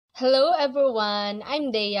Hello everyone,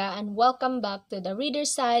 I'm Diya and welcome back to the reader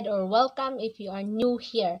side, or welcome if you are new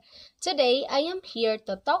here. Today, I am here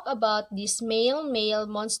to talk about this male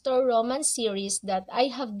monster romance series that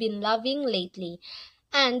I have been loving lately.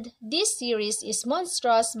 And this series is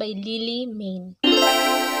Monstrous by Lily Mayne.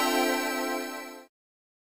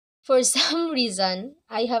 For some reason,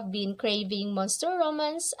 I have been craving monster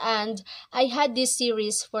romance, and I had this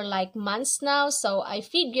series for like months now, so I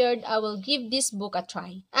figured I will give this book a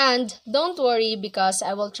try. And don't worry, because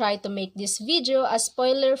I will try to make this video as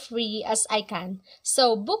spoiler free as I can.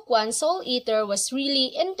 So book 1, Soul Eater, was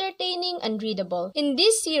really entertaining and readable. In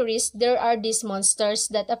this series, there are these monsters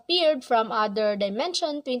that appeared from other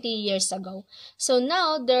dimension 20 years ago. So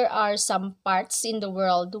now there are some parts in the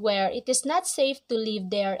world where it is not safe to live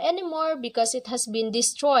there anymore because it has been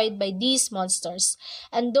destroyed by these monsters,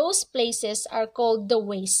 and those places are called the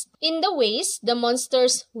Waste. In the Waste, the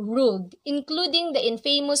monsters ruled, including the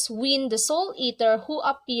infamous Wind the Soul Eater, who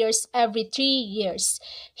appears every 3 years.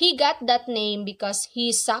 He got that name because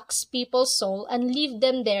he sucks people's soul and leave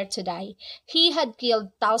them there to die. He had killed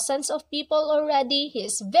thousands of people already. He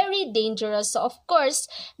is very dangerous, so of course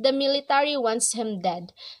the military wants him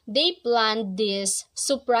dead. They planned this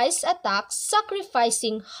surprise attack,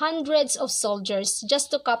 sacrificing hundreds of soldiers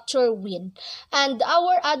just to capture Win. And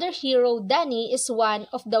our other hero, Danny, is one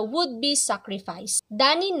of the would-be sacrifice.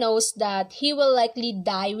 Danny knows that he will likely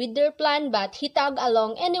die with their plan, but he tag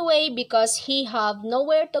along anyway because he have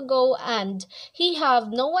nowhere to go and he have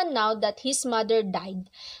no one now that his mother died.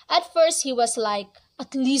 At first, he was like,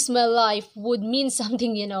 at least my life would mean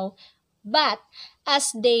something. But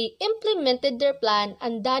as they implemented their plan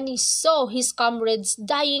and Danny saw his comrades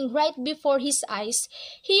dying right before his eyes,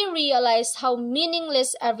 he realized how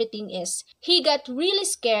meaningless everything is. He got really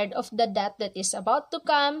scared of the death that is about to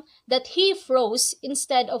come, that he froze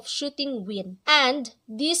instead of shooting Win. And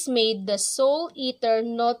this made the Soul Eater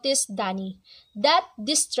notice Danny. That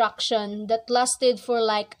distraction that lasted for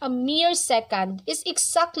like a mere second is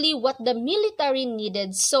exactly what the military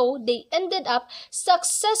needed, so they ended up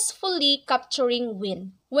successfully capturing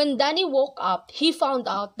Win. When Danny woke up, he found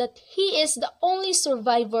out that he is the only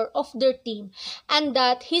survivor of their team and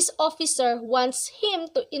that his officer wants him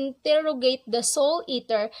to interrogate the Soul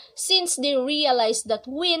Eater since they realized that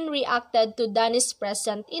Win reacted to Danny's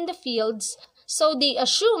presence in the fields. So they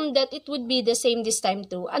assumed that it would be the same this time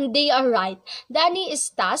too, and they are right. Danny is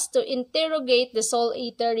tasked to interrogate the Soul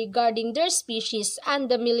Eater regarding their species, and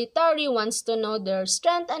the military wants to know their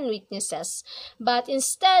strengths and weaknesses. But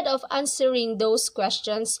instead of answering those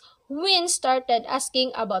questions, Win started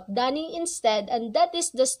asking about Danny instead, and that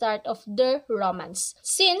is the start of their romance.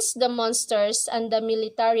 Since the monsters and the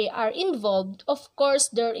military are involved, of course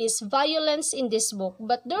there is violence in this book,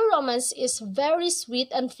 but their romance is very sweet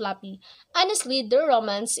and fluffy. Honestly, their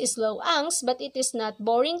romance is low angst, but it is not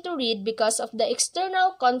boring to read because of the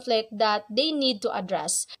external conflict that they need to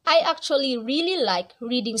address. I actually really like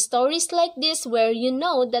reading stories like this where you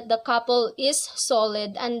know that the couple is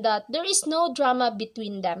solid and that there is no drama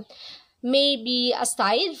between them. Maybe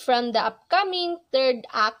aside from the upcoming third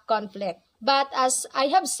act conflict. But as I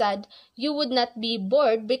have said, you would not be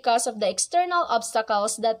bored because of the external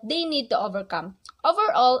obstacles that they need to overcome.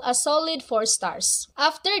 Overall, a solid 4 stars.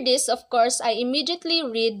 After this, of course, I immediately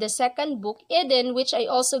read the second book, Eden, which I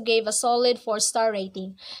also gave a solid 4-star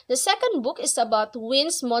rating. The second book is about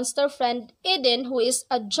Win's monster friend Eden, who is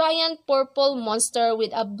a giant purple monster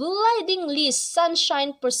with a blindingly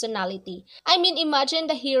sunshine personality. I mean, imagine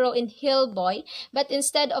the hero in Hellboy, but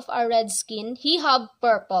instead of a red skin, he have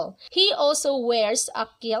purple. He also wears a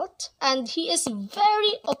kilt, and he is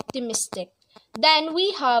very optimistic. Then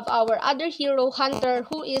we have our other hero, Hunter,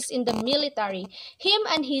 who is in the military. Him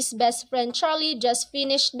and his best friend Charlie just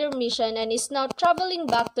finished their mission and is now traveling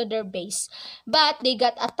back to their base. But they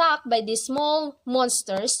got attacked by these small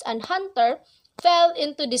monsters and Hunter fell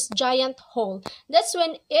into this giant hole. That's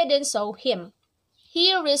when Eden saw him.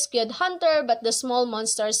 He rescued Hunter, but the small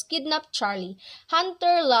monsters kidnapped Charlie.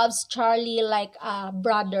 Hunter loves Charlie like a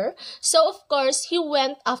brother, so of course he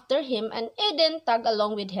went after him and Eden tagged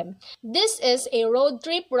along with him. This is a road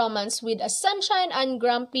trip romance with a sunshine and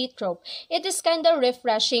grumpy trope. It is kinda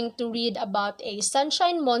refreshing to read about a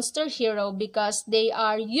sunshine monster hero because they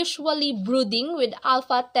are usually brooding with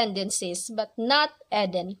alpha tendencies, but not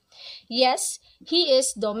Eden. Yes, he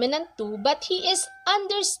is dominant too, but he is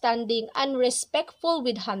understanding and respectful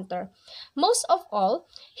with Hunter. Most of all,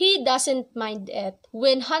 he doesn't mind it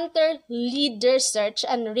when Hunter lead their search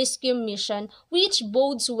and rescue mission, which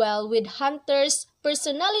bodes well with Hunter's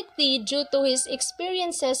personality due to his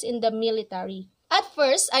experiences in the military. At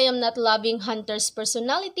first, I am not loving Hunter's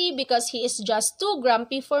personality because he is just too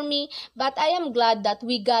grumpy for me, but I am glad that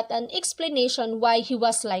we got an explanation why he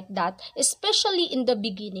was like that, especially in the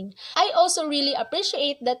beginning. I also really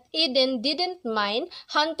appreciate that Eden didn't mind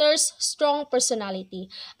Hunter's strong personality.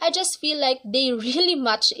 I just feel like they really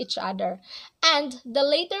match each other. And the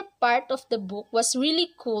later part of the book was really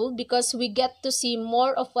cool because we get to see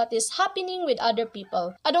more of what is happening with other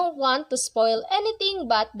people. I don't want to spoil anything,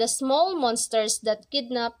 but the small monsters that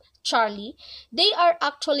kidnap Charlie, they are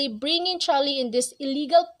actually bringing Charlie in this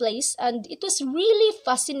illegal place, and it was really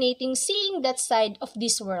fascinating seeing that side of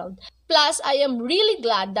this world. Plus, I am really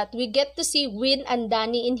glad that we get to see Win and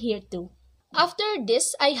Danny in here too. After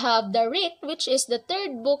this, I have The Rick, which is the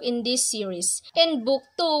third book in this series. In book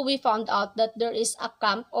 2, we found out that there is a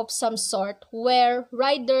camp of some sort where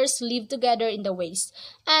riders live together in the waste,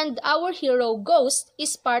 and our hero Ghost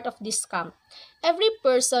is part of this camp. Every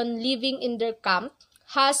person living in their camp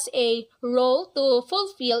has a role to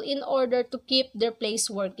fulfill in order to keep their place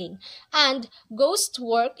working. And Ghost's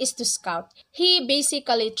work is to scout. He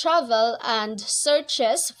basically travels and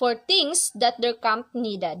searches for things that their camp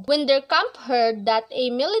needed. When their camp heard that a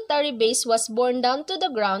military base was burned down to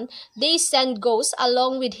the ground, they sent Ghost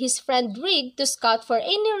along with his friend Rig to scout for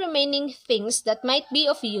any remaining things that might be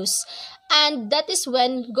of use. And that is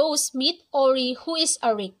when Ghost meet Ori, who is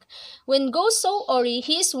a Rick. When Ghost saw Ori,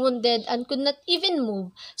 he is wounded and could not even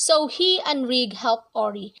move. So he and Rig helped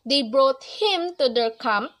Ori. They brought him to their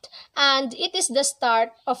camp, and it is the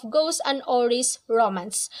start of Ghost and Ori's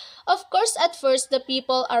romance. Of course, at first, the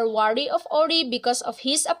people are wary of Ori because of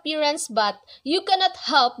his appearance, but you cannot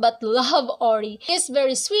help but love Ori. He is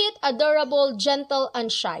very sweet, adorable, gentle, and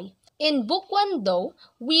shy. In book 1 though,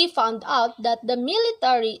 we found out that the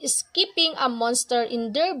military is keeping a monster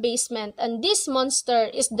in their basement, and this monster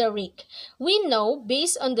is the Rick. We know,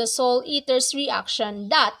 based on the Soul Eater's reaction,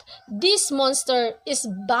 that this monster is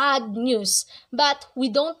bad news, but we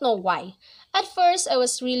don't know why. At first, I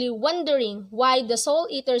was really wondering why the Soul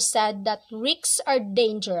Eater said that Ricks are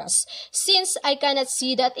dangerous, since I cannot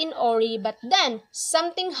see that in Ori, but then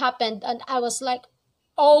something happened and I was like,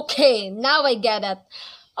 okay, now I get it.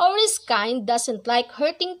 Ori's kind doesn't like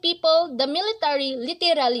hurting people. The military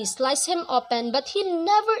literally sliced him open, but he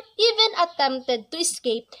never even attempted to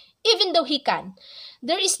escape, even though he can.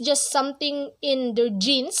 There is just something in their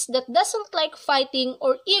genes that doesn't like fighting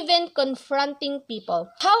or even confronting people.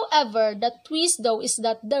 However, the twist though is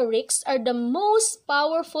that the Ricks are the most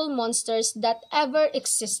powerful monsters that ever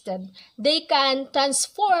existed. They can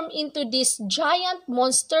transform into this giant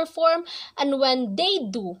monster form, and when they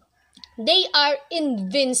do, they are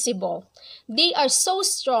invincible. They are so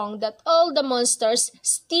strong that all the monsters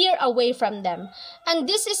steer away from them. And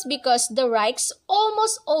this is because the Reichs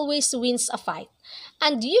almost always wins a fight.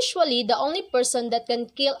 And usually, the only person that can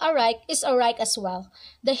kill a Reich is a Reich as well.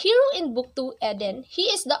 The hero in Book 2, Eden, he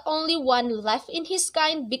is the only one left in his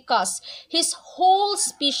kind because his whole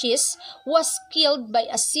species was killed by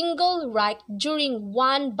a single Reich during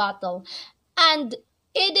one battle. And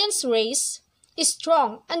Eden's race is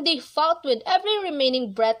strong, and they fought with every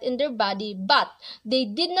remaining breath in their body, but they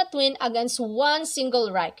did not win against one single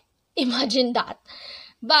Reich. Imagine that.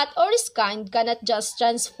 But Ori's kind cannot just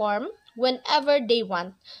transform whenever they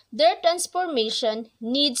want. Their transformation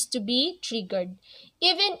needs to be triggered.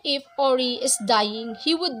 Even if Ori is dying,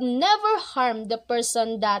 he would never harm the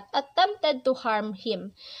person that attempted to harm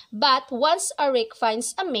him. But once a Rick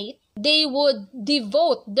finds a mate, they would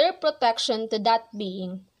devote their protection to that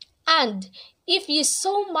being. And if you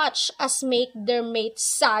so much as make their mate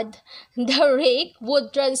sad, the Rick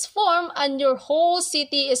would transform and your whole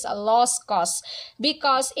city is a lost cause,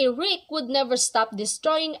 because a Rick would never stop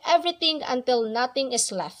destroying everything until nothing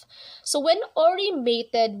is left. So when Ori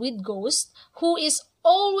mated with Ghost, who is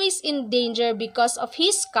always in danger because of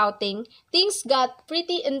his scouting, things got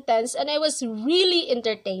pretty intense and I was really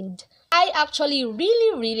entertained. I actually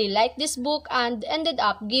really liked this book and ended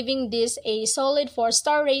up giving this a solid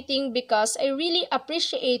 4-star rating because I really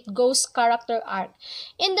appreciate Ghost's character arc.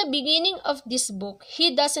 In the beginning of this book,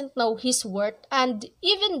 he doesn't know his worth, and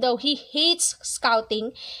even though he hates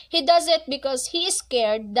scouting, he does it because he is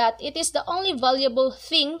scared that it is the only valuable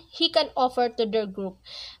thing he can offer to their group.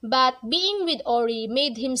 But being with Ori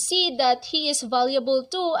made him see that he is valuable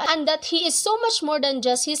too, and that he is so much more than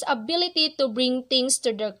just his ability to bring things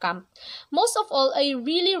to their camp. Most of all, I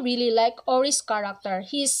really like Ori's character.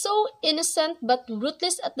 He is so innocent but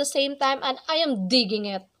ruthless at the same time, and I am digging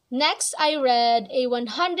it. Next, I read a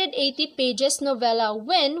 180 pages novella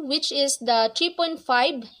Win, which is the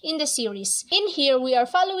 3.5 in the series. In here, we are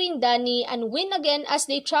following Danny and Win again as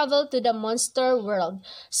they travel to the monster world.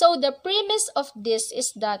 So the premise of this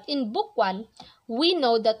is that in book 1, we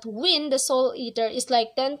know that Win, the soul eater, is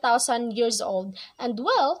like 10,000 years old. And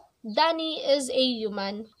well, Danny is a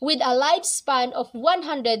human with a lifespan of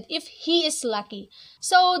 100 if he is lucky.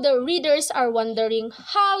 So the readers are wondering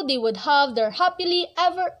how they would have their happily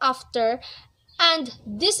ever after, and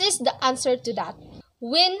this is the answer to that.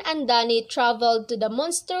 Win and Danny traveled to the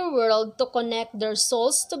monster world to connect their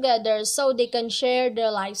souls together so they can share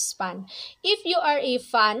their lifespan. If you are a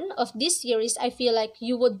fan of this series, I feel like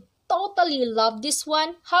you would totally love this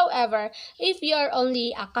one. However, if you are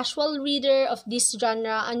only a casual reader of this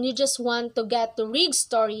genre and you just want to get to Rig's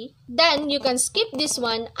story, then you can skip this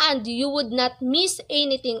one and you would not miss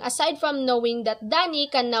anything aside from knowing that Danny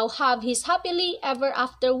can now have his happily ever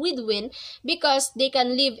after with Win because they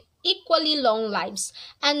can live equally long lives,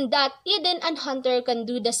 and that Eden and Hunter can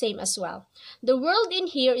do the same as well. The world in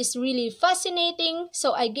here is really fascinating,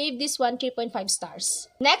 so I gave this one 3.5 stars.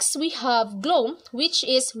 Next, we have Gloam, which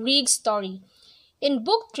is Rig's story. In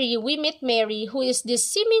book 3, we meet Mary, who is this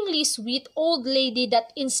seemingly sweet old lady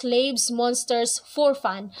that enslaves monsters for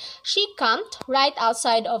fun. She camped right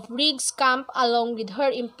outside of Rig's camp along with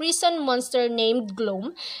her imprisoned monster named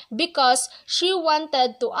Gloam because she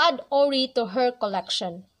wanted to add Ori to her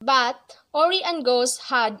collection. But Ori and Ghost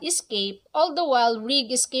had escaped, all the while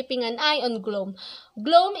Rig is keeping an eye on Gloam.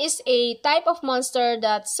 Gloam is a type of monster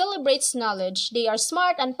that celebrates knowledge. They are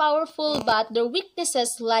smart and powerful, but their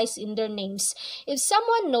weaknesses lies in their names. If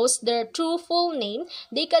someone knows their true full name,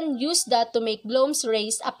 they can use that to make Gloam's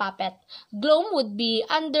race a puppet. Gloam would be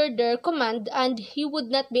under their command and he would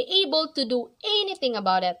not be able to do anything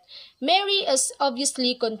about it. Mary is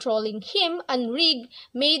obviously controlling him, and Rig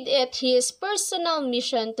made it his personal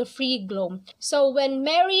mission to free Gloam. So when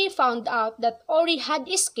Mary found out that Ori had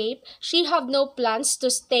escaped, she had no plans to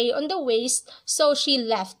stay on the waste, so she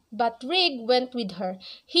left. But Rig went with her.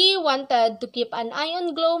 He wanted to keep an eye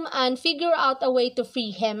on Gloam and figure out a way to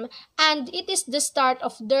free him, and it is the start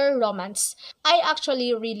of their romance. I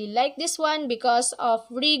actually really like this one because of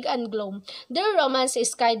Rig and Gloam. Their romance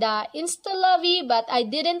is kinda insta-lovey, but I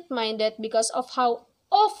didn't mind it because of how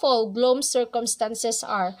awful Gloam's circumstances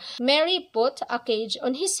are. Mary put a cage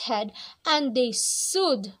on his head and they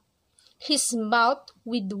sewed his mouth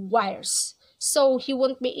with wires so he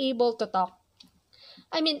won't be able to talk.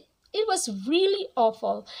 I mean, it was really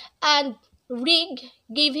awful, and Rig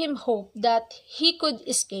gave him hope that he could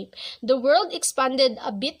escape. The world expanded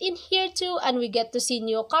a bit in here too, and we get to see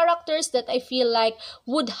new characters that I feel like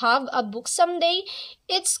would have a book someday.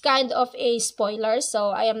 It's kind of a spoiler, so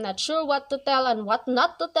I am not sure what to tell and what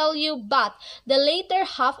not to tell you, but the later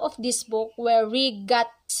half of this book where Rig got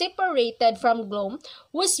separated from Gloam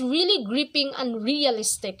was really gripping and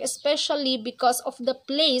realistic, especially because of the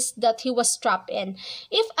place that he was trapped in.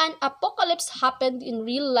 If an apocalypse happened in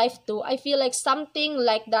real life too, I feel like something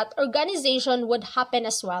like that organization would happen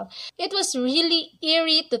as well. It was really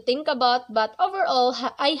eerie to think about, but overall,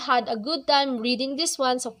 I had a good time reading this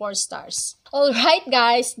one, so 4 stars. Alright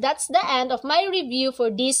guys, that's the end of my review for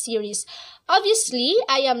this series. Obviously,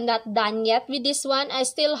 I am not done yet with this one. I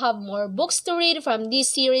still have more books to read from this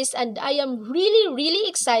series, and I am really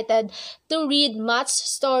excited to read Matt's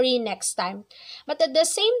story next time. But at the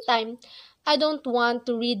same time, I don't want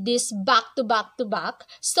to read this back to back,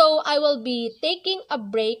 so I will be taking a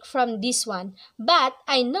break from this one. But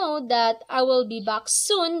I know that I will be back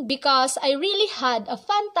soon because I really had a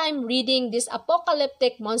fun time reading this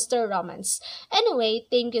apocalyptic monster romance. Anyway,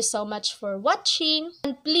 thank you so much for watching,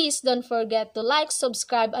 and please don't forget to like,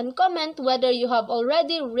 subscribe, and comment whether you have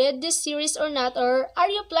already read this series or not, or are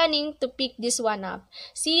you planning to pick this one up.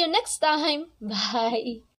 See you next time.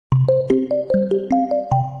 Bye!